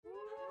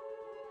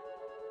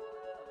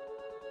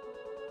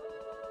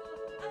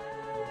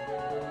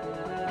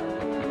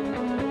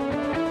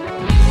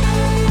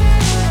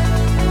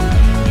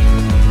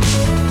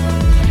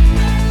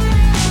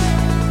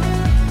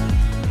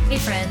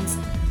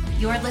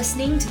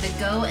listening to the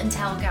Go and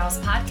Tell Gals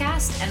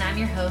podcast, and I'm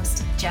your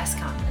host, Jess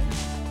Connolly.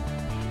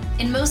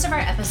 In most of our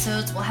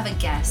episodes, we'll have a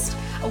guest,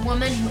 a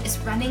woman who is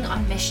running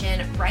on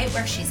mission right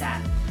where she's at.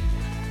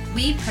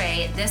 We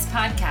pray this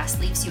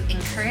podcast leaves you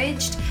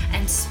encouraged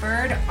and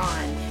spurred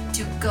on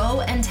to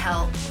go and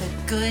tell the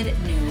good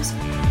news.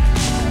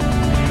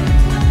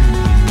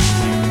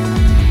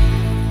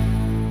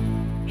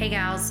 Hey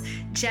gals,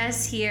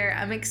 Jess here.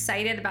 I'm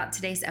excited about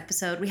today's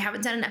episode. We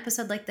haven't done an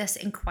episode like this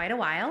in quite a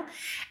while,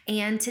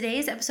 and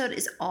today's episode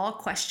is all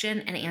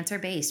question and answer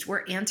based.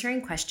 We're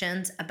answering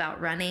questions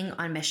about running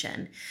on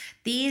mission.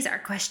 These are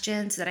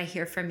questions that I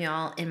hear from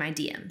y'all in my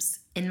DMs,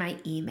 in my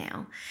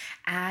email,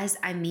 as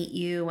I meet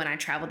you when I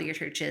travel to your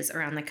churches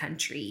around the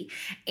country.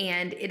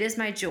 And it is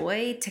my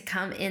joy to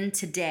come in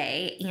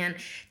today and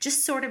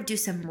just sort of do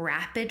some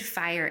rapid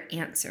fire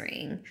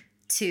answering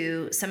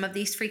to some of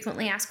these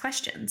frequently asked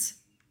questions.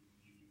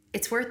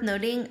 It's worth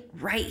noting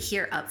right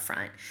here up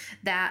front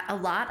that a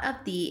lot of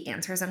the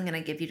answers I'm going to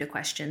give you to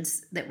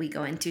questions that we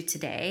go into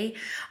today,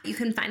 you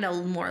can find a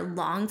more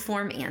long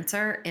form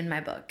answer in my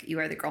book, You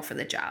Are the Girl for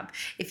the Job.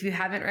 If you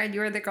haven't read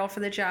You Are the Girl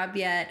for the Job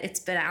yet, it's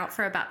been out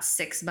for about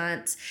 6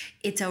 months.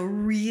 It's a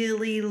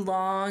really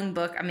long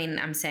book. I mean,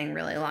 I'm saying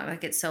really long,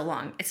 like it's so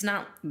long. It's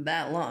not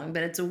that long,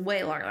 but it's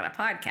way longer than a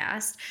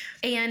podcast.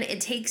 And it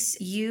takes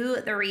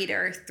you, the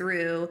reader,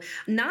 through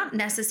not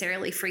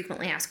necessarily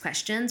frequently asked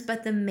questions,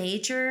 but the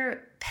major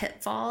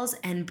pitfalls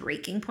and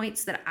breaking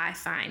points that I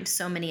find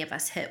so many of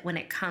us hit when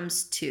it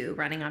comes to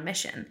running on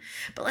mission.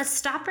 But let's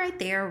stop right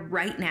there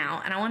right now.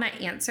 And I want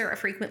to answer a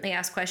frequently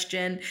asked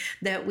question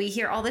that we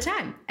hear all the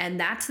time. And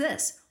that's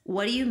this.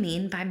 What do you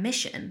mean by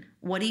mission?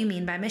 What do you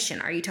mean by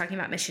mission? Are you talking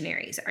about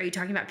missionaries? Are you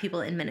talking about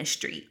people in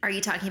ministry? Are you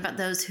talking about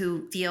those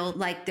who feel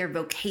like they're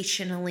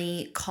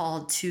vocationally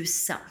called to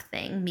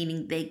something,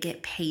 meaning they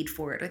get paid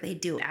for it or they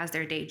do it as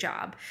their day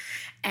job?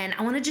 And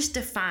I want to just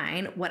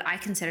define what I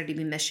consider to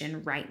be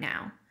mission right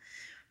now.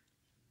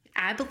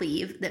 I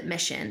believe that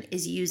mission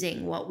is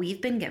using what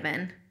we've been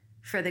given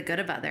for the good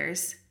of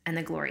others and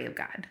the glory of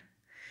God.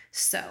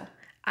 So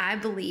I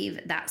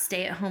believe that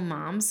stay-at-home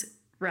moms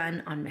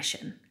run on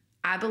mission.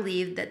 I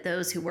believe that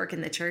those who work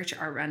in the church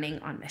are running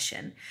on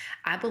mission.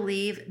 I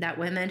believe that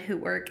women who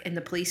work in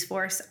the police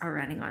force are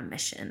running on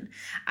mission.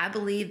 I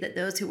believe that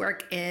those who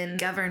work in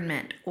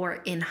government or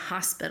in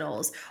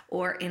hospitals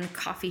or in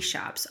coffee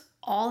shops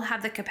all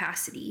have the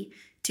capacity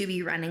to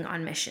be running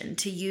on mission,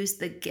 to use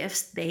the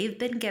gifts they've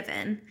been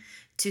given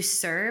to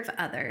serve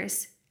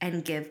others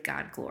and give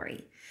God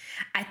glory.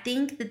 I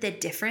think that the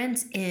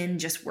difference in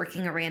just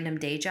working a random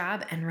day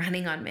job and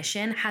running on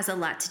mission has a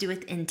lot to do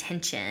with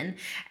intention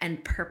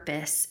and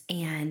purpose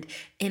and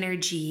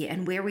energy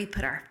and where we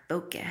put our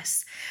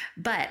focus.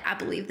 But I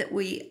believe that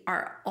we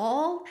are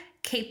all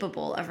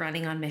capable of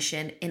running on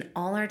mission in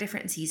all our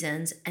different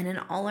seasons and in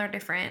all our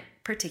different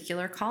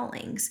particular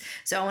callings.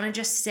 So I want to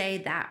just say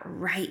that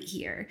right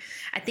here.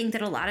 I think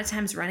that a lot of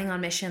times running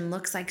on mission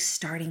looks like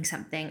starting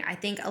something. I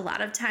think a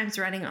lot of times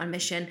running on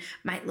mission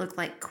might look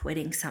like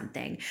quitting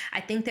something.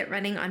 I think that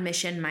running on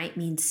mission might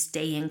mean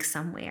staying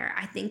somewhere.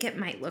 I think it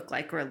might look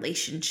like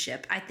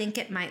relationship. I think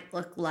it might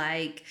look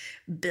like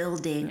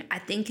building. I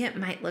think it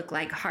might look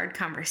like hard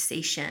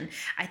conversation.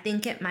 I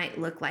think it might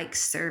look like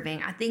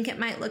serving. I think it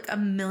might look a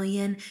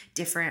million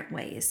different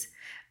ways.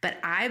 But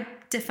I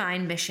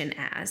define mission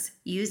as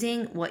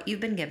using what you've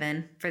been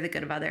given for the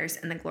good of others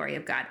and the glory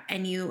of God.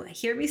 And you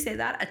hear me say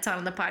that a ton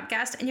on the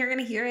podcast, and you're going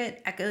to hear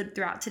it echoed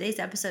throughout today's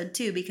episode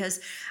too,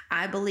 because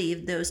I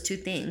believe those two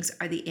things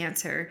are the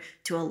answer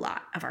to a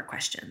lot of our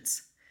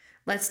questions.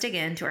 Let's dig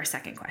into our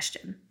second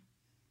question.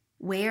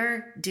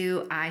 Where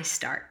do I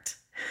start?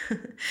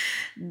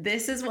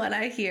 This is what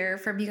I hear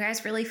from you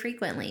guys really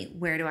frequently.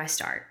 Where do I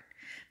start?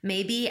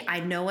 Maybe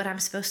I know what I'm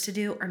supposed to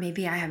do, or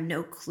maybe I have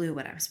no clue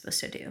what I'm supposed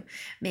to do.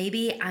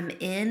 Maybe I'm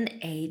in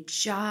a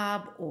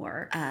job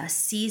or a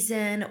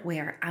season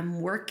where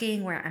I'm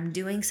working, where I'm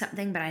doing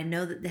something, but I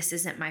know that this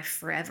isn't my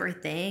forever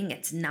thing.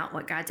 It's not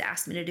what God's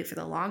asked me to do for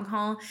the long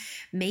haul.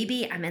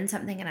 Maybe I'm in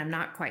something and I'm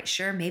not quite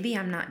sure. Maybe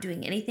I'm not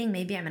doing anything.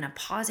 Maybe I'm in a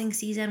pausing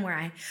season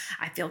where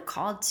I feel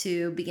called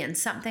to begin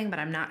something, but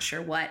I'm not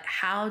sure what.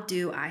 How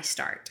do I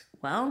start?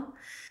 Well,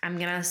 I'm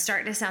going to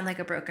start to sound like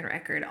a broken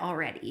record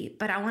already,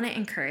 but I want to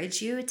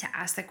encourage you to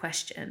ask the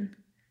question,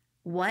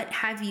 what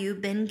have you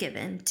been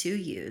given to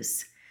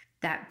use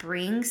that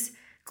brings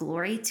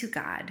glory to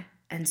God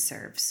and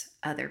serves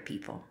other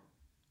people?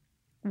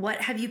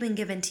 What have you been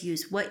given to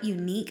use? What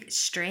unique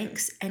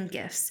strengths and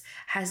gifts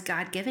has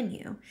God given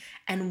you?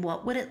 And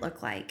what would it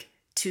look like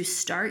to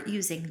start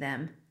using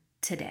them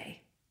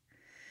today?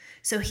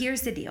 So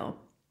here's the deal.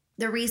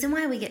 The reason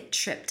why we get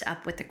tripped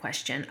up with the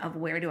question of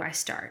where do I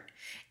start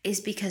is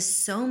because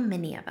so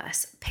many of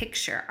us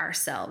picture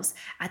ourselves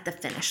at the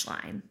finish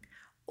line,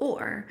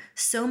 or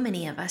so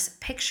many of us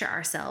picture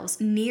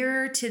ourselves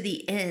nearer to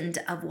the end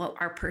of what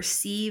our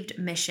perceived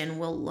mission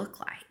will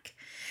look like.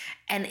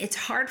 And it's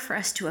hard for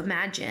us to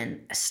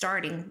imagine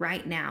starting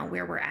right now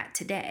where we're at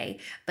today,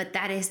 but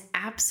that is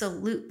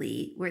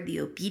absolutely where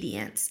the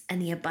obedience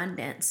and the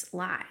abundance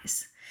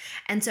lies.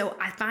 And so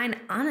I find,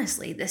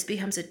 honestly, this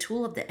becomes a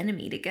tool of the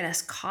enemy to get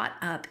us caught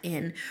up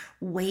in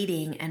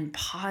waiting and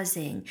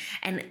pausing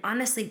and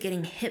honestly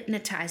getting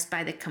hypnotized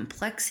by the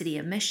complexity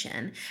of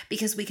mission,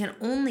 because we can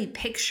only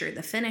picture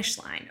the finish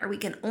line, or we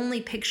can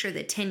only picture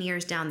the 10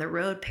 years down the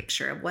road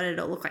picture of what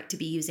it'll look like to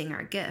be using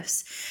our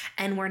gifts.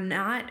 And we're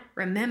not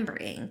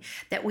remembering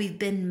that we've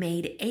been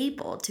made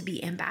able to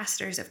be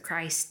ambassadors of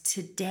Christ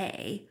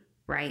today,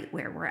 right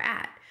where we're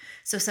at.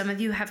 So some of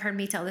you have heard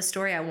me tell this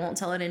story. I won't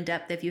tell it in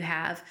depth if you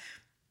have.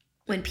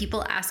 When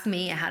people ask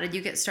me, how did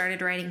you get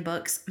started writing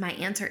books? My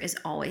answer is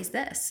always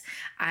this.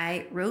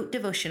 I wrote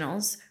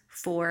devotionals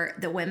for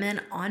the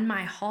women on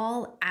my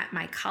hall at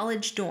my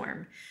college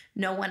dorm.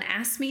 No one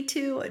asked me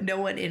to. No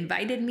one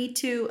invited me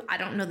to. I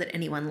don't know that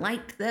anyone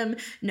liked them.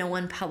 No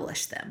one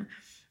published them.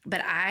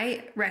 But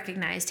I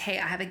recognized, hey,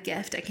 I have a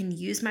gift. I can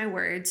use my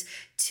words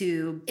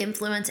to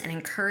influence and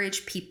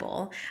encourage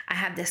people. I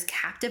have this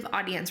captive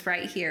audience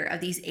right here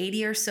of these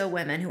 80 or so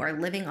women who are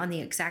living on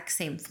the exact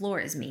same floor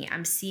as me.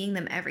 I'm seeing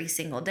them every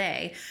single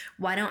day.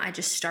 Why don't I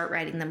just start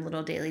writing them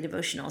little daily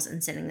devotionals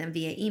and sending them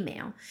via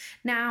email?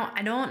 Now,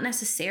 I don't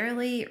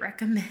necessarily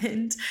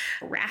recommend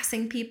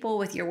harassing people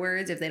with your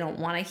words if they don't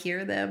want to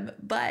hear them,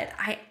 but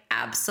I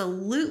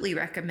absolutely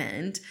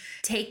recommend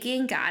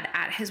taking God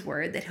at his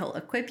word that he'll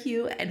equip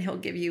you and he'll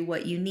give you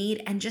what you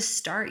need, and just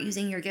start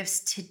using your gifts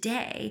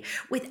today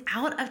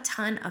without a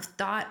ton of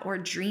thought or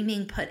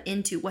dreaming put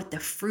into what the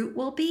fruit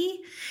will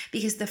be,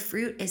 because the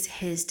fruit is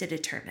his to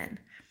determine.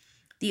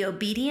 The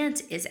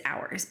obedience is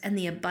ours and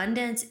the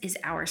abundance is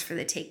ours for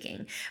the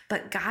taking,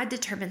 but God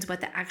determines what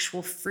the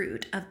actual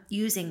fruit of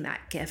using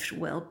that gift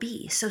will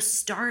be. So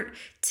start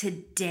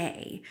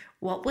today.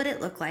 What would it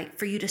look like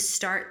for you to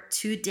start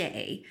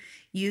today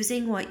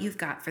using what you've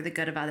got for the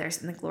good of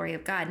others and the glory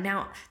of God?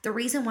 Now, the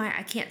reason why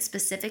I can't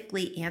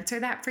specifically answer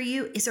that for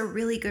you is a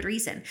really good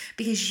reason,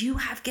 because you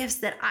have gifts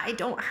that I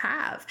don't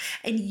have,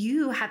 and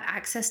you have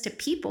access to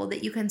people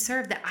that you can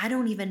serve that I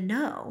don't even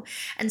know.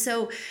 And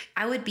so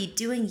I would be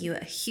doing you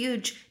a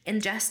huge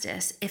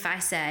injustice if I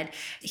said,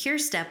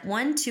 here's step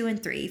 1, 2,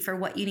 and 3 for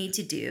what you need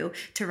to do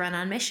to run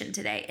on mission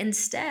today.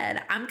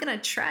 Instead, I'm going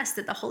to trust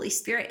that the Holy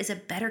Spirit is a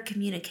better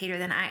communicator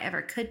than I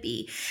ever could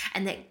be,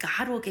 and that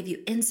God will give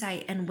you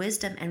insight and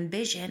wisdom and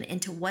vision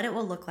into what it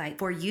will look like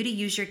for you to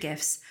use your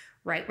gifts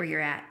right where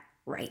you're at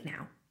right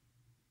now.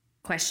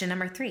 Question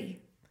number 3,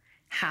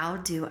 how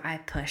do I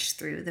push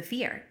through the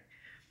fear?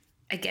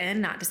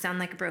 Again, not to sound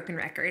like a broken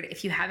record,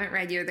 if you haven't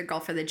read You're the Girl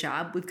for the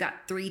Job, we've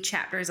got 3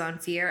 chapters on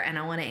fear, and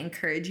I want to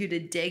encourage you to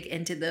dig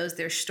into those.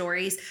 There's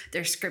stories,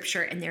 there's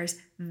scripture, and there's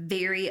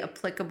very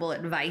applicable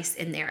advice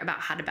in there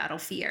about how to battle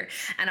fear.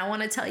 And I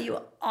want to tell you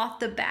off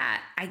the bat,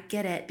 I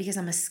get it, because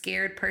I'm a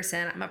scared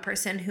person. I'm a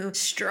person who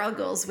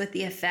struggles with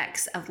the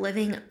effects of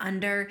living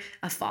under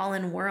a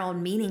fallen world,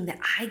 meaning that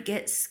I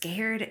get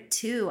scared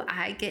too.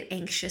 I get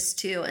anxious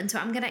too. And so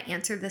I'm going to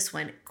answer this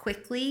one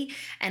quickly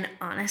and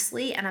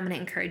honestly, and I'm going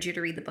to encourage you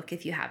to read the book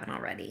if you haven't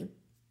already.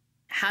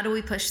 How do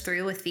we push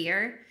through with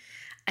fear?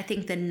 I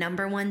think the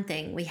number one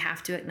thing we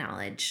have to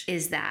acknowledge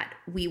is that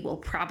we will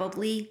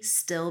probably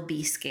still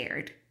be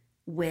scared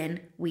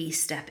when we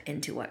step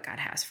into what God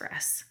has for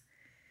us.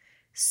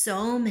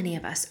 So many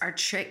of us are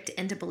tricked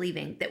into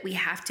believing that we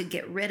have to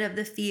get rid of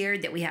the fear,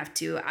 that we have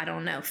to,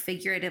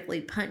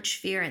 figuratively punch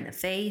fear in the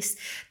face,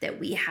 that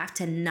we have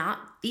to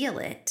not feel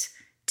it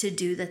to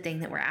do the thing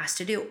that we're asked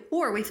to do,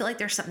 or we feel like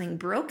there's something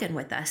broken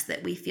with us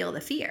that we feel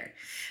the fear.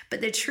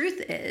 But the truth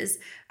is,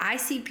 I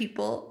see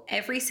people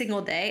every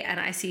single day, and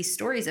I see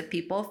stories of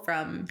people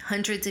from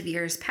hundreds of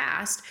years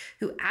past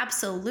who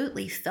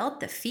absolutely felt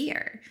the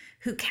fear,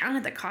 who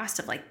counted the cost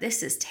of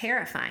this is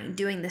terrifying,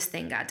 doing this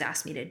thing God's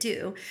asked me to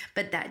do,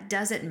 but that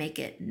doesn't make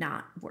it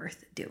not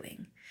worth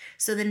doing.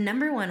 So the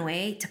number one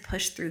way to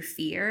push through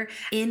fear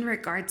in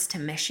regards to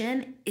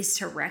mission is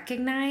to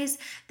recognize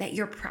that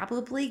you're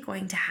probably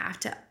going to have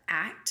to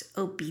act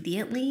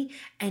obediently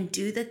and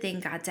do the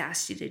thing God's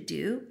asked you to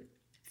do,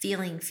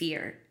 feeling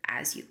fear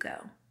as you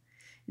go.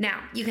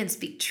 Now, you can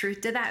speak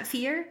truth to that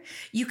fear.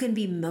 You can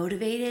be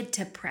motivated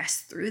to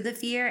press through the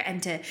fear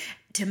and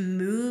to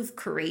move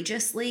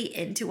courageously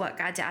into what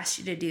God's asked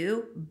you to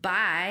do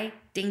by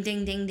ding,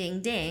 ding, ding,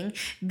 ding, ding,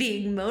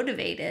 being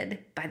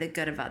motivated by the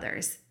good of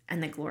others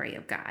and the glory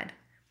of God.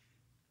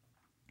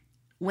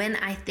 When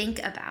I think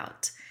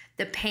about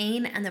the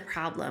pain and the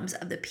problems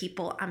of the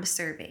people I'm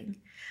serving,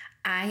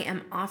 I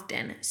am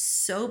often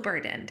so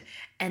burdened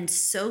and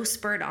so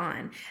spurred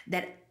on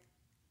that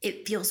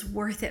it feels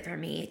worth it for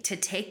me to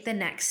take the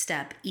next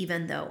step,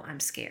 even though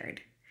I'm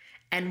scared.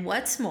 And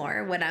what's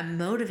more, when I'm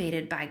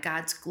motivated by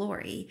God's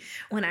glory,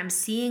 when I'm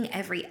seeing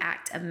every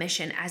act of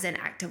mission as an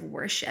act of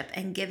worship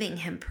and giving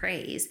him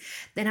praise,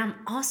 then I'm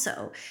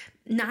also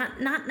not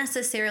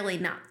necessarily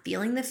not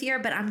feeling the fear,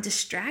 but I'm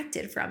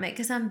distracted from it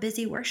because I'm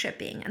busy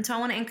worshiping. And so I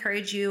want to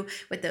encourage you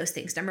with those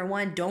things. Number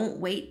 1, don't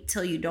wait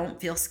till you don't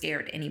feel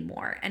scared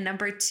anymore. And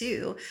number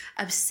 2,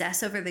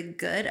 obsess over the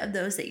good of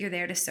those that you're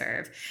there to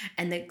serve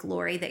and the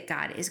glory that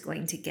God is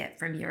going to get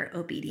from your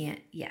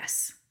obedient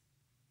yes.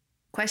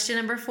 Question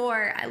number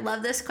 4. I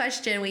love this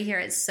question. We hear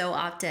it so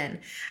often.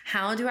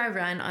 How do I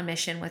run on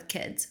mission with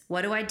kids?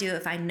 What do I do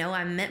if I know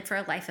I'm meant for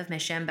a life of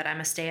mission, but I'm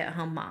a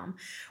stay-at-home mom?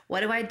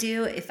 What do I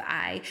do if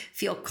I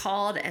feel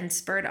called and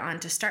spurred on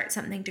to start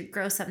something, to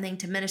grow something,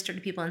 to minister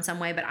to people in some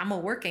way, but I'm a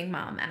working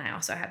mom and I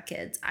also have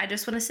kids? I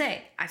just want to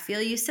say, I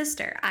feel you,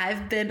 sister.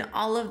 I've been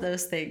all of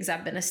those things.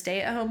 I've been a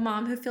stay-at-home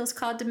mom who feels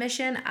called to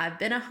mission. I've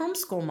been a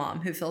homeschool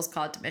mom who feels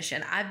called to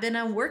mission. I've been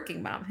a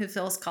working mom who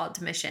feels called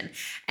to mission.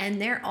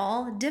 And they're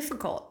all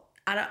difficult.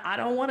 I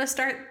don't want to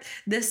start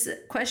this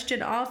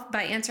question off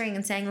by answering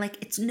and saying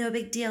like, it's no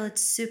big deal.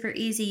 It's super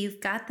easy. You've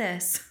got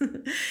this.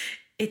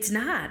 It's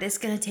not. It's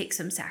going to take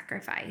some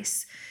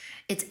sacrifice.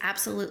 It's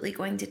absolutely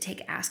going to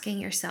take asking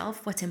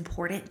yourself what's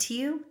important to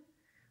you,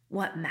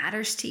 what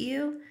matters to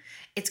you.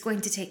 It's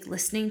going to take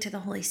listening to the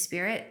Holy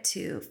Spirit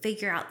to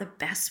figure out the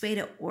best way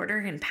to order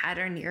and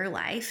pattern your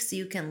life so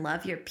you can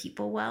love your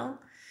people well.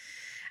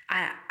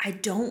 I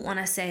don't want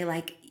to say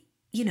like,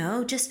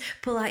 just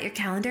pull out your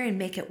calendar and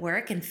make it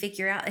work and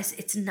figure out.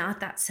 It's not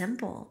that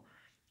simple.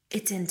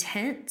 It's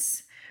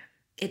intense.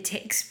 It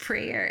takes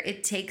prayer.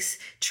 It takes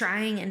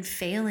trying and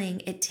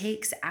failing. It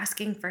takes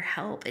asking for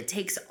help. It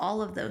takes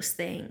all of those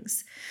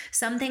things.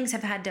 Some things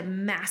have had to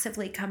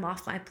massively come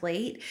off my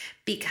plate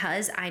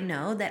because I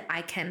know that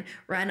I can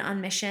run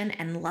on mission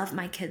and love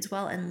my kids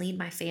well and lead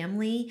my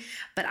family,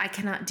 but I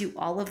cannot do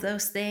all of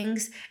those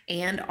things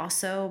and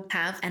also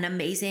have an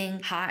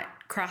amazing, hot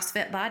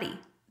CrossFit body.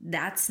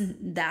 That's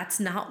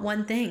not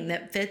one thing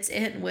that fits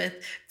in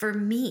with for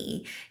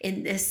me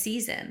in this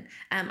season.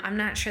 I'm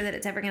not sure that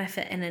it's ever going to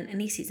fit in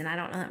any season. I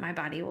don't know that my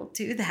body will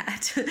do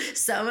that.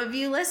 Some of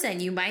you listen,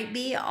 you might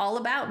be all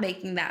about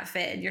making that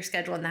fit in your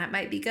schedule, and that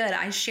might be good.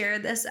 I share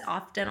this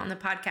often on the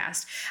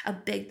podcast. A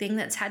big thing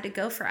that's had to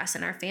go for us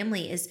and our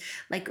family is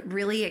like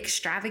really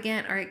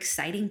extravagant or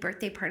exciting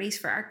birthday parties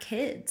for our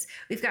kids.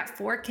 We've got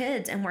 4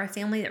 kids and we're a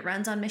family that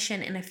runs on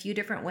mission in a few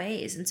different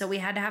ways. And so we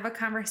had to have a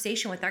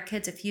conversation with our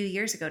kids a few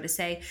years ago to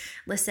say,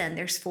 listen,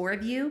 there's 4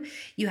 of you.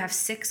 You have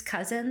 6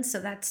 cousins. So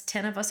that's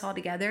 10 of us all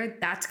together.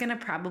 That's going to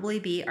probably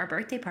be our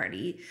birthday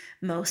party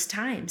most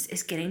times,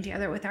 is getting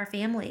together with our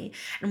family.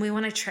 And we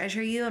want to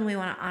treasure you and we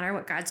want to honor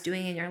what God's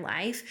doing in your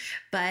life.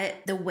 But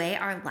the way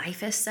our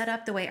life is set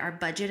up, the way our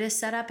budget is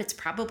set up, it's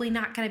probably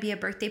not going to be a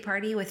birthday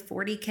party with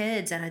 40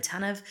 kids and a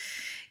ton of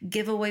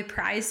giveaway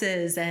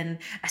prizes and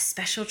a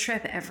special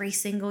trip every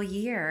single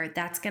year.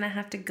 That's going to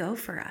have to go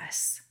for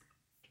us.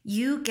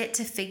 You get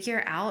to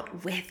figure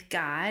out with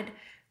God,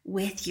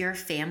 with your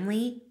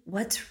family,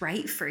 what's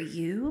right for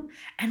you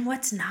and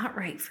what's not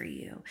right for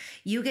you.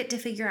 You get to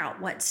figure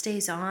out what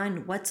stays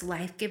on, what's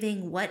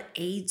life-giving, what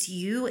aids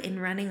you in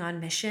running on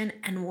mission,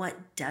 and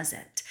what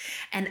doesn't.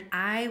 And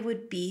I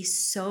would be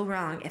so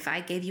wrong if I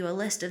gave you a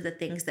list of the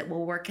things that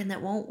will work and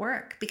that won't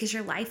work, because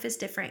your life is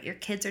different, your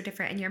kids are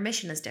different, and your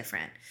mission is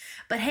different.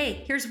 But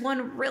hey, here's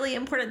one really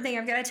important thing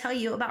I've got to tell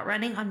you about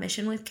running on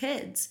mission with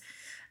kids.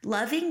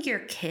 Loving your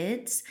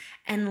kids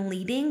and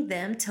leading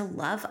them to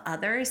love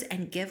others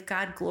and give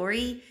God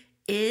glory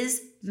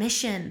is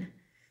mission.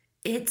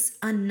 It's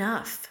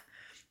enough.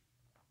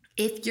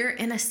 If you're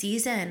in a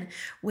season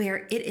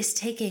where it is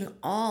taking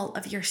all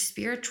of your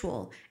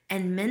spiritual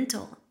and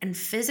mental and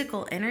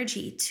physical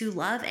energy to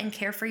love and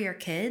care for your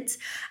kids,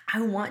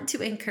 I want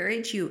to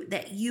encourage you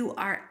that you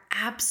are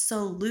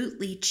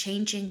absolutely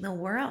changing the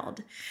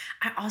world.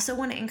 I also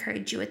want to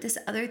encourage you with this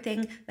other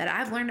thing that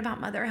I've learned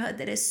about motherhood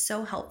that is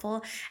so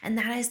helpful, and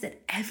that is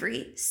that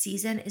every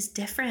season is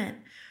different.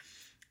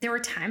 There were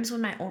times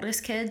when my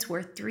oldest kids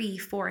were 3,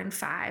 4, and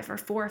 5, or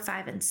 4,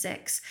 5, and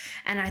 6.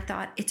 And I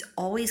thought, it's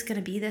always going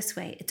to be this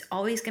way. It's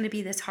always going to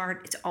be this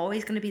hard. It's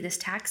always going to be this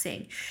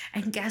taxing.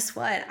 And guess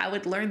what? I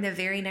would learn the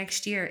very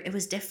next year it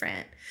was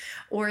different.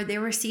 Or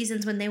there were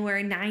seasons when they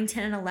were 9,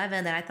 10, and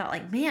 11 that I thought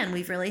like, man,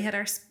 we've really hit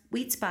our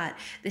sweet spot.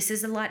 This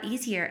is a lot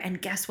easier.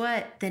 And guess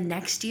what? The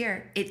next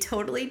year, it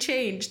totally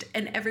changed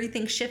and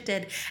everything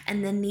shifted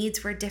and the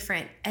needs were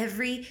different.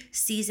 Every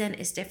season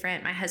is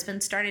different. My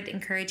husband started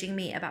encouraging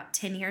me about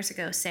 10 years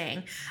ago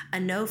saying,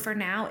 a no for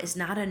now is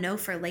not a no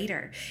for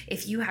later.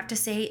 If you have to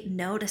say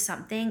no to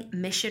something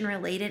mission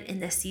related in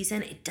this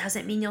season, it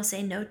doesn't mean you'll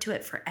say no to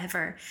it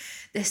forever.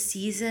 The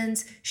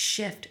seasons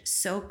shift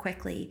so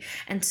quickly.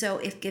 And so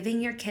if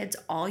giving your kids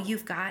all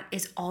you've got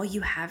is all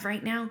you have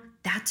right now,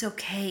 that's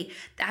okay.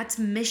 That's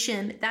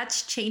mission.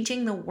 That's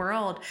changing the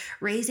world.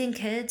 Raising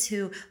kids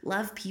who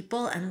love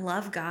people and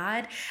love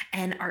God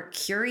and are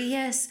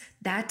curious,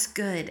 that's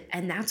good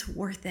and that's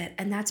worth it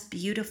and that's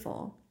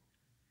beautiful.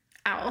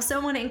 I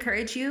also want to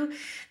encourage you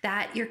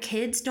that your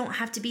kids don't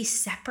have to be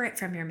separate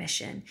from your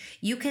mission.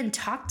 You can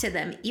talk to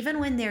them, even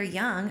when they're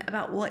young,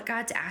 about what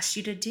God's asked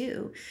you to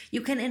do.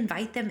 You can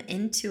invite them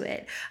into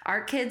it.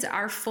 Our kids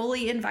are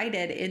fully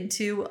invited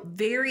into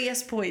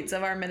various points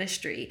of our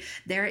ministry.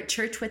 They're at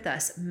church with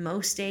us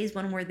most days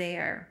when we're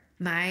there.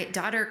 My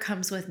daughter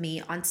comes with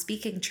me on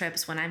speaking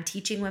trips when I'm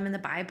teaching women the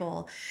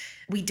Bible.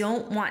 We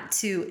don't want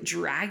to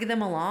drag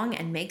them along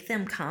and make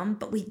them come,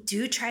 but we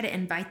do try to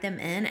invite them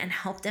in and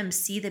help them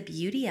see the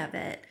beauty of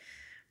it.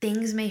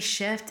 Things may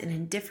shift, and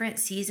in different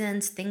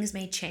seasons, things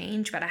may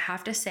change. But I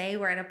have to say,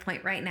 we're at a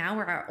point right now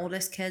where our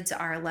oldest kids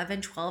are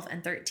 11, 12,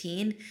 and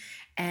 13.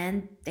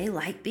 And they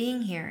like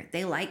being here.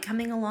 They like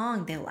coming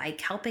along. They like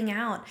helping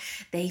out.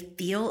 They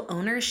feel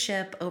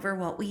ownership over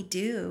what we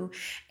do,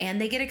 and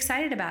they get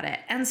excited about it.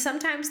 And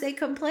sometimes they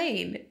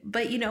complain,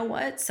 but you know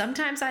what?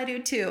 Sometimes I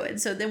do too.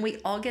 And so then we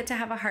all get to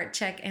have a heart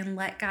check and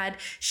let God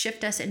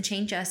shift us and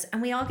change us.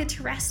 And we all get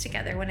to rest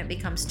together when it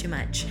becomes too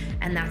much.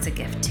 And that's a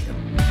gift too.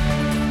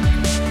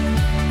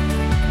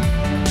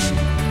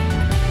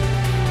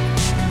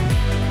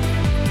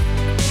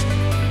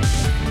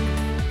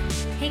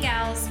 Hey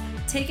gals,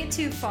 Take It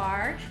Too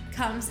Far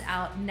comes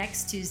out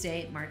next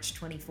Tuesday, March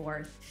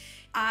 24th.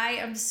 I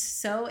am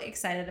so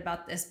excited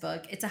about this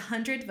book. It's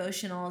 100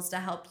 devotionals to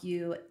help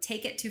you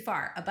take it too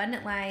far.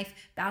 Abundant life,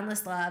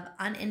 boundless love,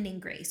 unending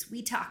grace.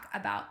 We talk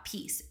about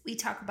peace. We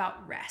talk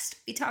about rest.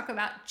 We talk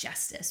about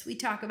justice. We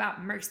talk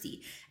about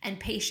mercy and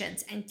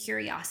patience and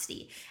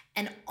curiosity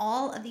and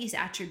all of these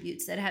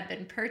attributes that have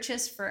been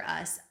purchased for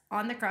us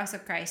on the cross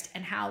of Christ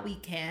and how we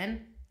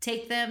can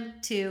take them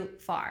too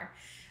far.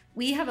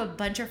 We have a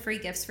bunch of free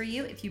gifts for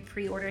you if you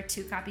pre-order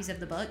 2 copies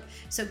of the book.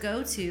 So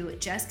go to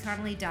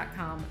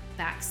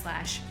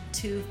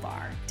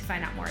jessconnolly.com/too-far to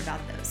find out more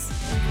about those.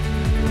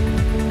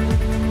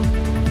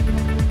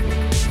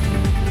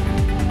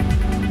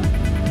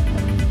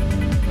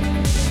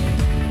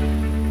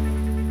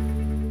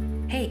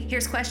 Hey,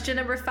 here's question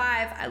number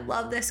 5. I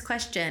love this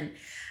question.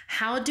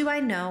 How do I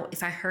know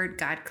if I heard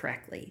God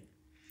correctly?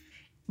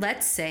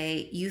 Let's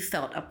say you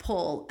felt a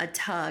pull, a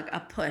tug,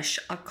 a push,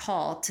 a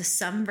call to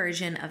some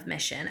version of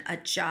mission, a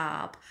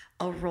job,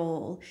 a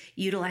role,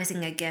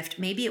 utilizing a gift.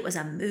 Maybe it was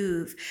a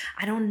move.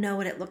 I don't know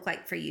what it looked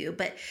like for you,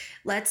 but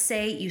let's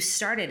say you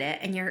started it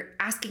and you're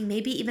asking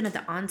maybe even at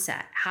the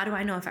onset, how do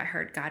I know if I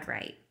heard God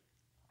right?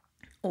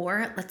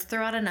 Or let's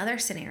throw out another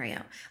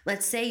scenario.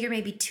 Let's say you're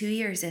maybe 2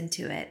 years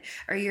into it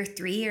or you're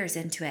 3 years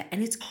into it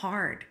and it's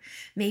hard.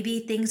 Maybe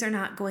things are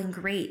not going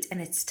great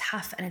and it's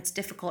tough and it's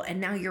difficult.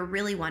 And now you're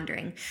really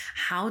wondering,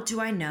 how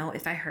do I know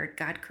if I heard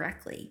God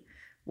correctly?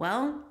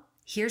 Well,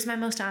 here's my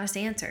most honest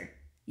answer.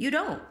 You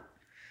don't.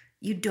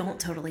 You don't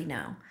totally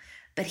know.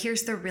 But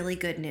here's the really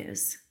good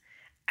news.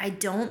 I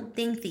don't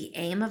think the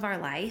aim of our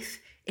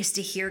life is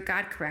to hear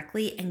God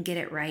correctly and get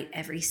it right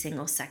every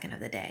single second of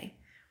the day.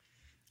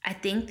 I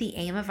think the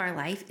aim of our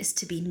life is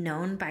to be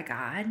known by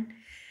God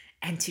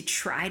and to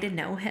try to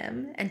know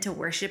him and to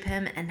worship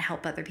him and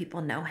help other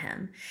people know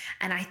him.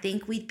 And I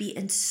think we'd be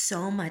in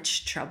so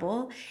much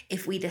trouble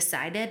if we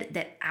decided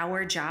that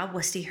our job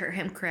was to hear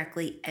him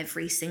correctly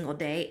every single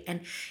day and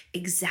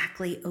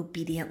exactly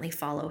obediently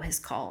follow his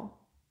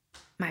call.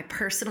 My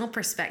personal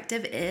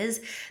perspective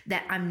is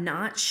that I'm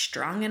not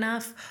strong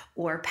enough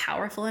or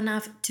powerful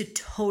enough to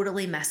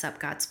totally mess up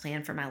God's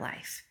plan for my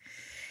life.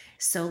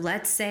 So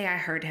let's say I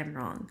heard him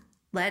wrong.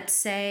 Let's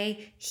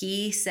say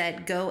he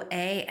said go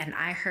A and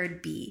I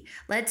heard B.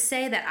 Let's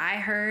say that I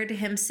heard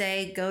him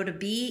say go to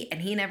B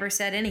and he never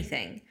said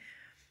anything.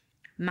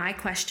 My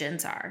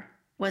questions are,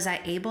 was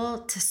I able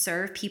to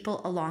serve people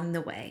along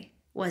the way?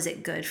 Was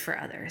it good for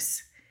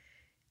others?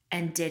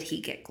 And did he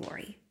get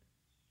glory?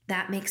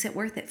 That makes it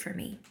worth it for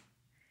me.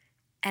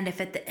 And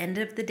if at the end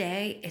of the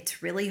day,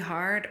 it's really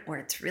hard or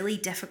it's really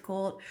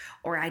difficult,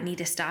 or I need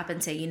to stop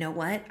and say, you know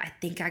what, I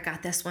think I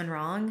got this one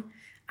wrong,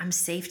 I'm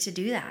safe to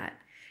do that.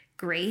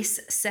 Grace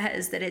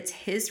says that it's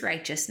his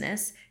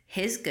righteousness,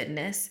 his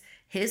goodness,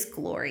 his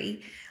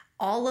glory,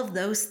 all of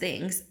those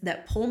things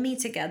that pull me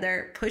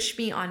together, push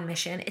me on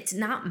mission. It's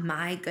not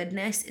my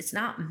goodness. It's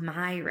not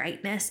my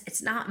rightness.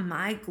 It's not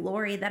my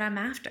glory that I'm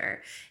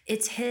after.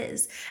 It's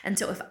his. And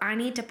so if I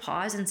need to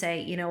pause and say,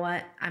 you know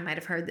what, I might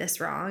have heard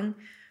this wrong,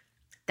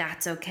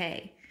 that's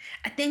okay.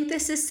 I think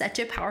this is such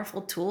a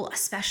powerful tool,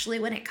 especially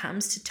when it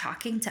comes to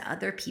talking to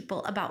other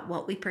people about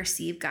what we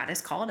perceive God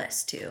has called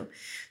us to.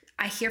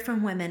 I hear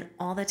from women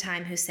all the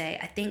time who say,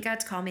 I think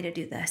God's called me to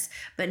do this,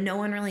 but no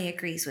one really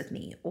agrees with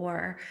me.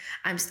 Or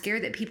I'm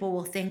scared that people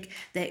will think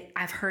that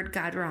I've heard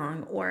God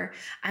wrong. Or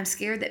I'm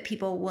scared that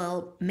people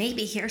will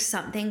maybe hear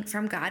something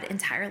from God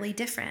entirely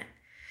different.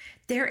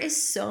 There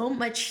is so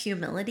much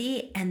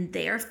humility and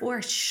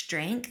therefore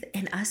strength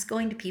in us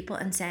going to people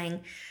and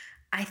saying,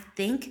 I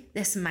think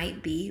this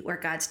might be where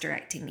God's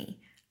directing me.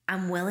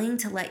 I'm willing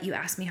to let you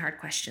ask me hard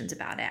questions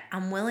about it.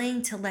 I'm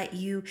willing to let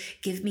you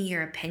give me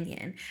your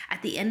opinion.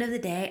 At the end of the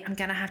day, I'm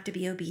going to have to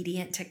be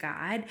obedient to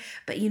God.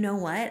 But you know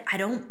what? I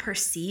don't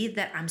perceive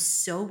that I'm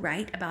so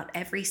right about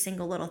every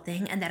single little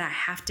thing and that I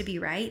have to be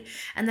right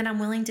and that I'm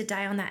willing to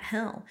die on that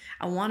hill.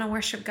 I want to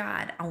worship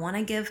God. I want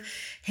to give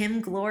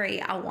him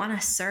glory. I want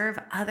to serve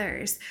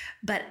others.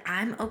 But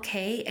I'm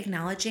okay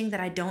acknowledging that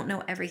I don't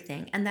know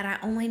everything and that I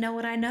only know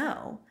what I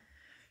know.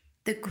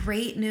 The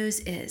great news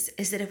is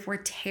that if we're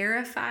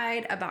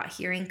terrified about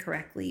hearing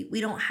correctly, we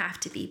don't have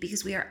to be,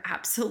 because we are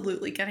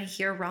absolutely going to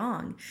hear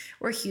wrong.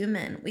 We're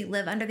human. We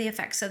live under the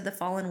effects of the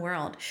fallen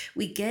world.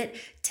 We get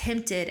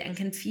tempted and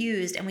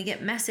confused, and we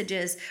get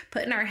messages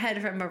put in our head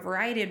from a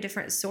variety of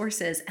different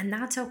sources, and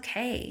that's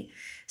okay.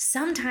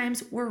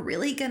 Sometimes we're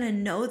really going to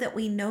know that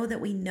we know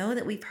that we know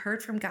that we've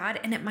heard from God,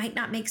 and it might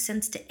not make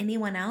sense to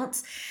anyone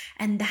else.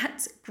 And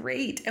that's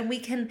great. And we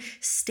can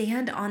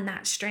stand on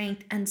that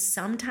strength. And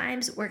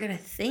sometimes we're going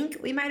to think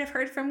we might have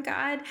heard from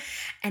God.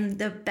 And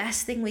the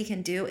best thing we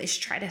can do is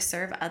try to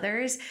serve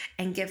others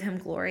and give Him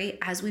glory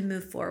as we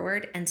move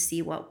forward and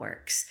see what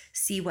works,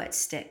 see what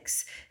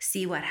sticks,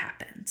 see what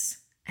happens.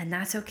 And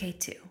that's okay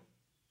too.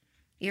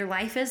 Your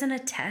life isn't a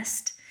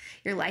test.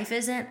 Your life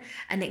isn't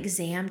an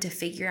exam to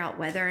figure out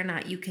whether or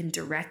not you can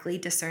directly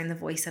discern the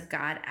voice of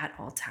God at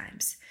all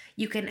times.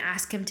 You can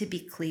ask Him to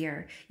be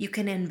clear. You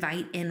can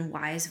invite in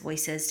wise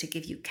voices to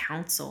give you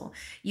counsel.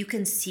 You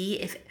can see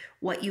if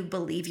what you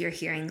believe you're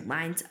hearing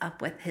lines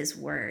up with His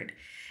word.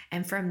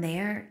 And from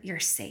there,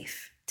 you're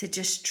safe to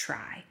just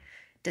try.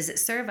 Does it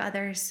serve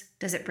others?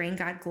 Does it bring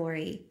God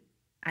glory?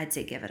 I'd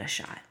say give it a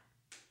shot.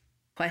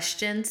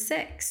 Question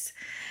 6.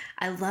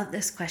 I love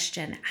this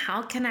question.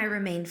 How can I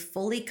remain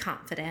fully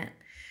confident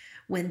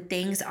when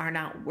things are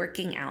not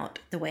working out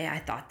the way I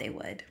thought they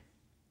would?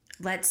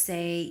 Let's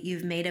say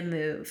you've made a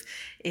move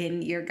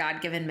in your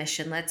God-given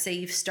mission. Let's say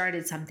you've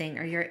started something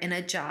or you're in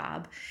a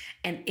job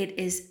and it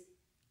is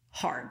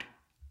hard.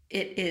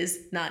 It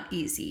is not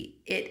easy.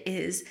 It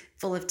is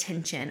full of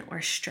tension or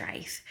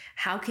strife.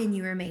 How can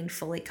you remain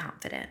fully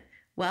confident?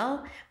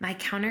 Well, my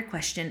counter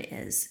question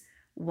is,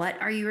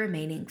 what are you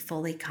remaining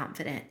fully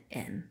confident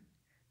in?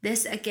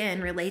 This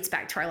again relates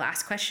back to our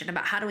last question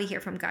about how do we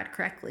hear from God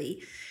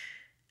correctly.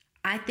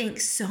 I think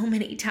so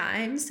many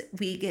times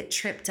we get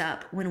tripped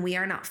up when we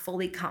are not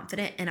fully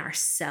confident in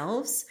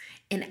ourselves,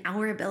 in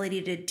our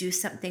ability to do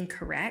something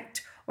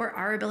correct, or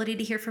our ability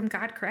to hear from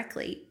God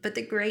correctly. But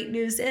the great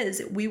news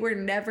is we were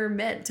never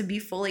meant to be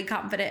fully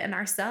confident in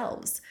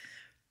ourselves.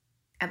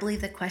 I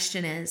believe the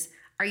question is,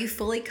 are you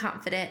fully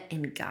confident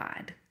in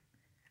God?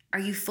 Are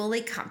you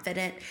fully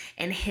confident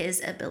in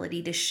His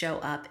ability to show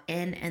up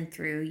in and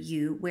through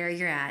you where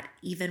you're at,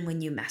 even when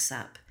you mess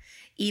up,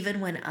 even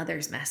when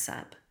others mess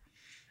up?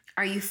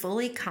 Are you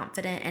fully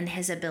confident in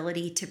His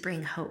ability to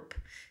bring hope,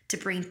 to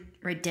bring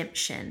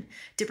redemption,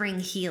 to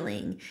bring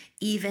healing,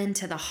 even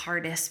to the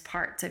hardest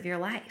parts of your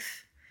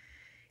life?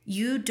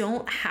 You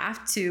don't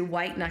have to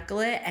white knuckle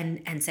it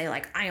and say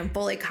like, I am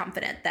fully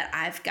confident that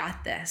I've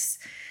got this.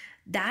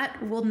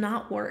 That will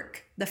not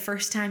work the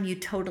first time you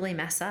totally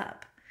mess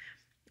up.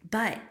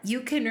 But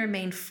you can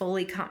remain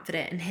fully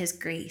confident in His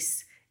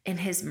grace, in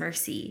His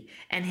mercy,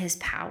 and His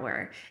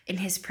power, in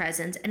His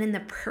presence, and in the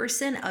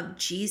person of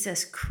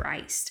Jesus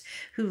Christ,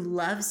 who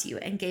loves you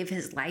and gave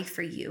His life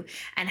for you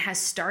and has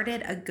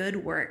started a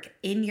good work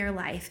in your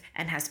life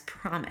and has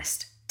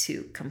promised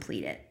to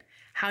complete it.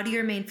 How do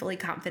you remain fully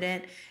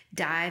confident?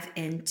 Dive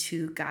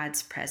into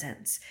God's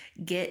presence.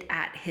 Get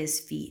at His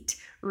feet.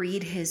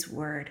 Read His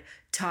word.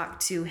 Talk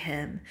to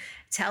Him.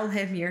 Tell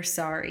Him you're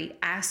sorry.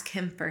 Ask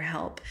Him for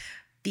help.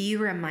 Be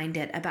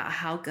reminded about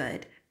how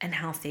good and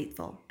how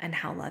faithful and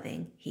how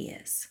loving He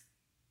is.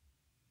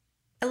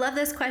 I love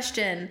this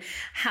question.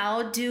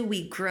 How do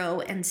we grow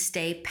and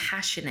stay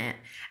passionate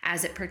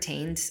as it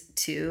pertains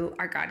to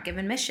our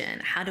God-given mission?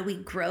 How do we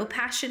grow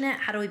passionate?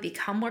 How do we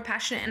become more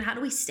passionate? And how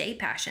do we stay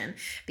passionate?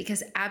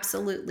 Because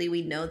absolutely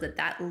we know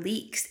that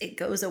leaks, it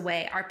goes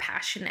away. Our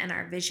passion and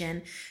our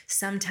vision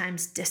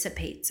sometimes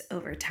dissipates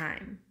over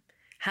time.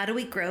 How do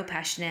we grow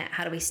passionate?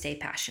 How do we stay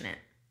passionate?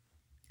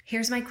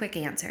 Here's my quick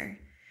answer.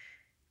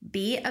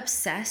 Be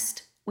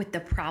obsessed with the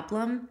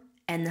problem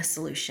and the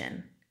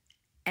solution,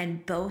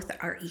 and both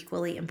are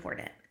equally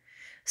important.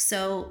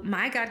 So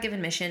my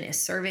God-given mission is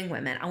serving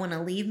women. I want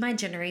to leave my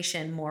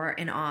generation more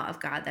in awe of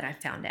God than I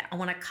found it. I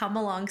want to come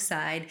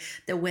alongside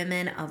the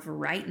women of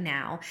right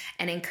now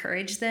and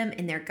encourage them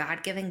in their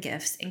God-given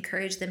gifts,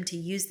 encourage them to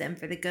use them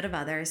for the good of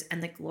others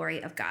and the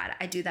glory of God.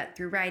 I do that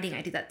through writing.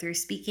 I do that through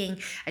speaking.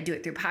 I do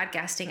it through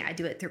podcasting. I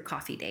do it through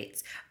coffee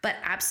dates. But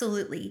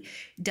absolutely,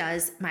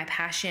 does my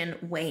passion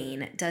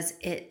wane? Does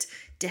it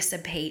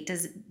dissipate?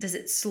 Does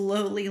it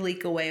slowly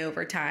leak away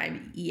over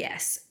time?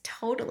 Yes,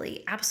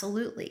 totally,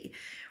 absolutely.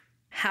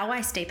 How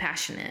I stay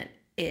passionate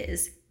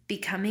is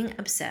becoming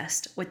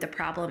obsessed with the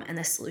problem and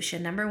the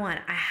solution. Number one,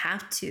 I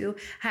have to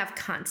have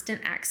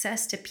constant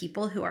access to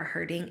people who are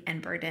hurting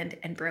and burdened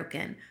and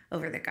broken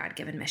over their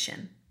God-given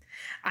mission.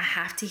 I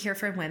have to hear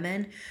from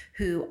women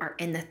who are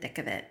in the thick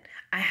of it.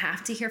 I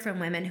have to hear from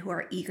women who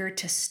are eager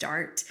to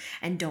start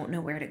and don't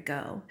know where to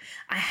go.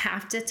 I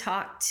have to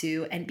talk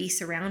to and be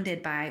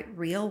surrounded by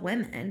real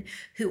women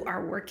who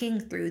are working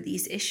through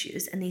these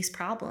issues and these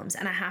problems,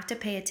 and I have to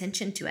pay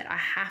attention to it. I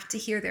have to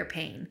hear their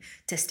pain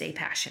to stay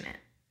passionate.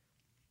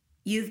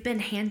 You've been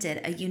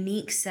handed a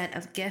unique set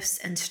of gifts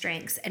and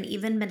strengths, and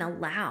even been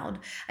allowed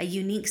a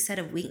unique set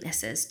of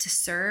weaknesses to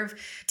serve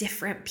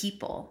different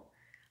people.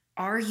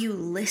 Are you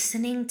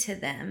listening to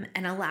them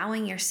and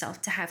allowing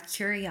yourself to have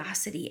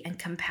curiosity and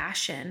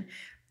compassion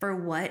for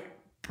what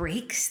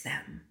breaks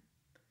them?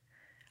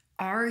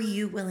 Are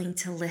you willing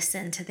to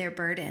listen to their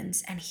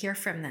burdens and hear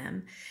from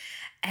them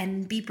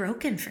and be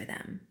broken for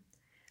them?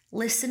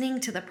 Listening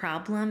to the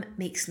problem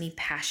makes me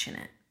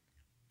passionate.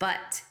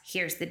 But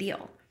here's the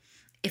deal.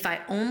 If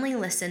I only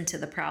listen to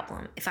the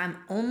problem, if I'm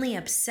only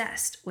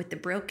obsessed with the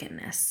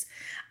brokenness,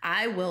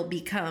 I will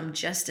become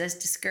just as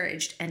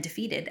discouraged and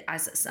defeated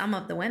as some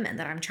of the women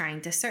that I'm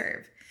trying to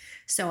serve.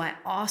 So I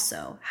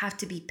also have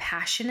to be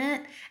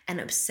passionate and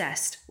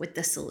obsessed with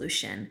the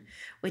solution,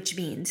 which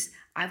means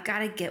I've got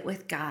to get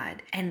with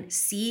God and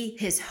see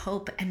his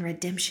hope and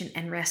redemption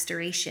and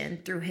restoration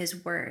through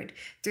his word,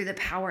 through the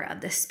power of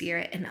the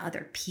Spirit in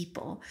other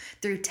people,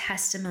 through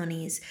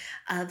testimonies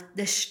of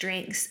the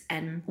strengths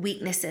and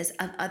weaknesses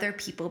of other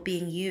people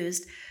being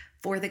used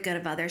for the good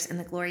of others and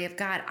the glory of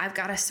God. I've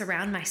got to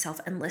surround myself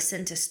and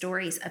listen to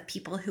stories of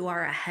people who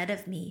are ahead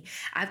of me.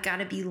 I've got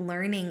to be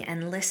learning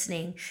and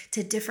listening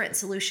to different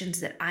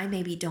solutions that I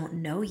maybe don't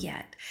know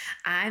yet.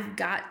 I've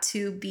got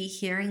to be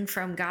hearing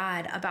from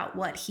God about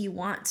what he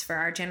wants for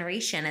our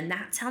generation. And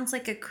that sounds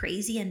like a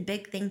crazy and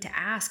big thing to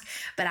ask,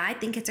 but I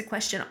think it's a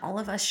question all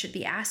of us should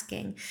be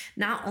asking,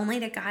 not only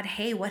to God,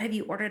 hey, what have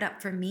you ordered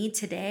up for me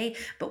today,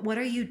 but what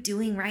are you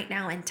doing right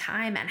now in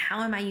time? And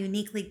how am I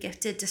uniquely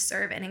gifted to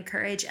serve and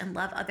encourage and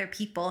love other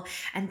people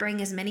and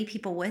bring as many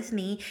people with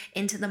me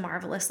into the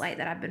marvelous light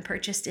that I've been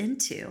purchased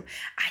into?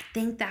 I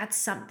think that's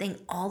something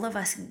all of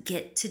us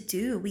get to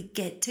do. We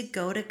get to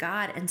go to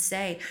God and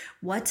say,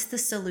 what's the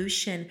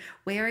solution?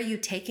 Where are you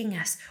taking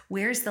us?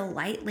 Where's the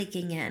light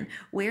leaking in?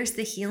 Where's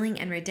the healing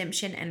and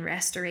redemption and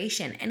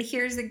restoration? And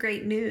here's the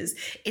great news.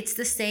 It's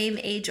the same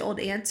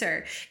age-old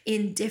answer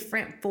in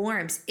different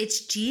forms.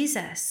 It's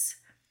Jesus.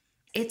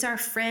 It's our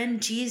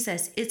friend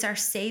Jesus. It's our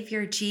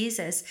Savior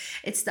Jesus.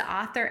 It's the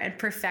author and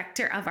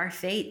perfecter of our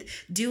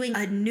faith, doing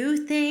a new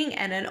thing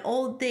and an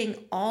old thing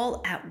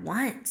all at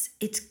once.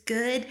 It's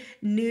good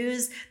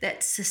news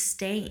that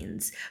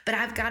sustains. But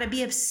I've got to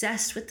be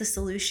obsessed with the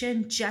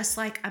solution, just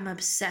like I'm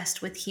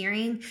obsessed with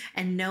hearing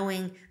and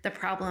knowing the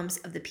problems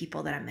of the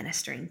people that I'm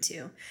ministering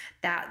to.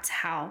 That's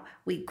how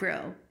we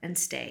grow and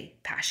stay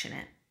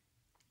passionate.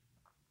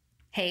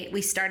 Hey,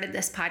 we started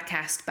this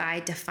podcast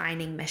by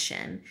defining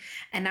mission,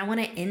 and I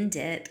want to end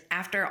it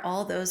after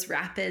all those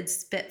rapid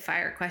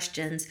spitfire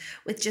questions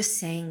with just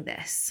saying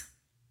this.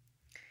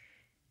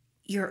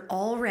 You're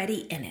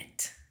already in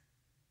it.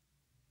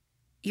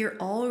 You're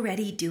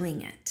already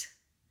doing it.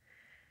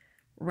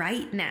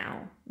 Right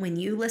now, when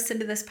you listen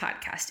to this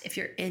podcast, if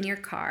you're in your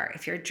car,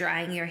 if you're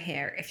drying your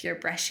hair, if you're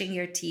brushing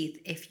your teeth,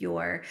 if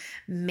you're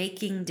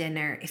making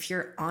dinner, if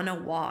you're on a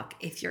walk,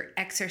 if you're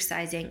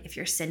exercising, if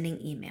you're sending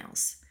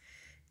emails,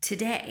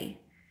 today,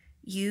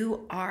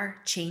 you are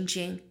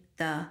changing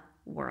the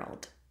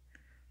world.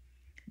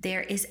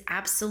 There is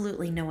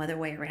absolutely no other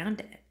way around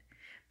it.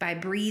 By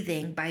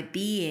breathing, by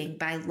being,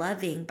 by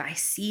loving, by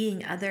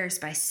seeing others,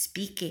 by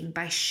speaking,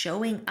 by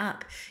showing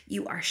up,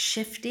 you are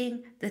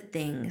shifting the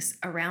things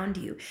around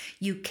you.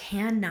 You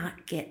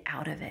cannot get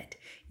out of it.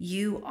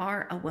 You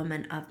are a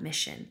woman of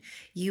mission.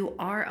 You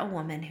are a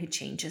woman who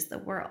changes the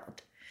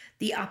world.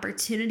 The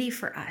opportunity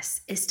for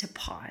us is to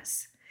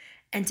pause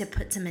and to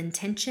put some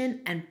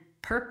intention and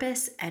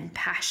purpose and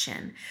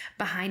passion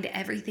behind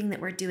everything that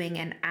we're doing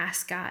and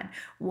ask God,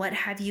 what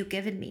have you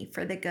given me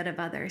for the good of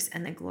others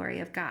and the glory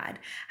of God?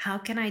 How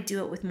can I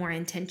do it with more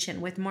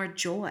intention, with more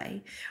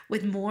joy,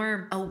 with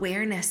more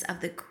awareness of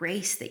the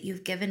grace that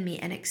you've given me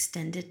and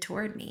extended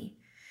toward me?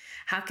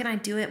 How can I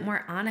do it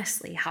more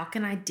honestly? How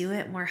can I do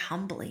it more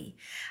humbly?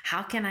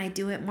 How can I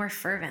do it more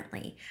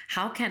fervently?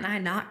 How can I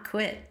not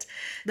quit?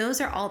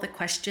 Those are all the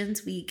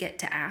questions we get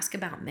to ask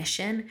about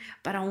mission,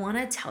 but I want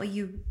to tell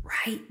you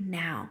right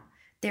now,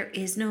 there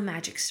is no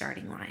magic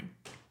starting line.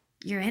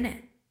 You're in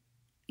it.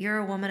 You're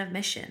a woman of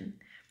mission.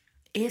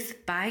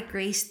 If by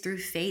grace through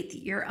faith,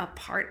 you're a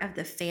part of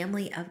the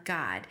family of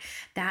God,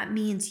 that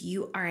means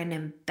you are an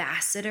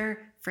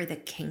ambassador for the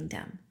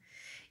kingdom.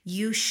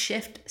 You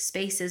shift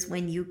spaces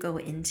when you go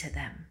into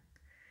them.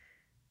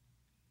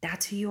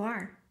 That's who you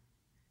are.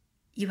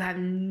 You have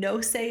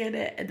no say in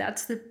it, and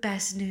that's the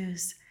best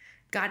news.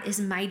 God is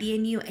mighty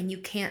in you, and you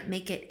can't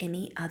make it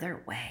any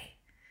other way.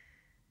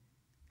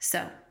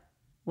 So,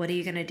 what are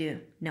you going to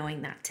do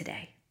knowing that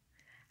today?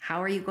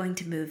 How are you going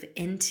to move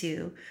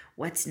into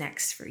what's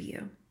next for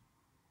you?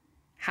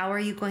 How are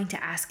you going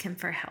to ask him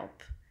for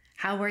help?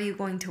 How are you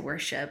going to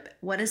worship?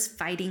 What does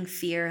fighting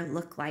fear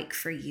look like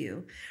for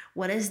you?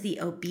 What is the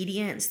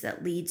obedience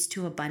that leads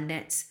to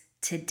abundance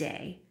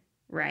today,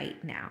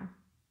 right now?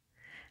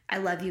 I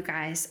love you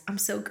guys. I'm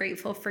so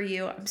grateful for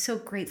you. I'm so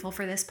grateful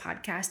for this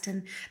podcast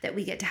and that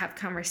we get to have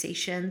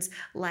conversations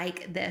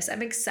like this.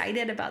 I'm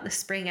excited about the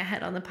spring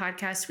ahead on the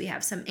podcast. We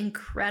have some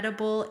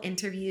incredible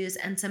interviews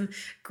and some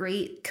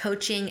great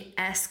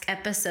coaching-esque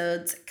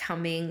episodes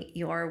coming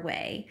your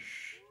way.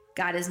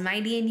 God is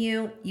mighty in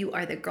you. You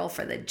are the girl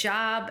for the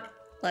job.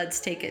 Let's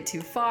take it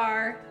too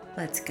far.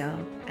 Let's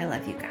go. I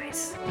love you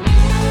guys.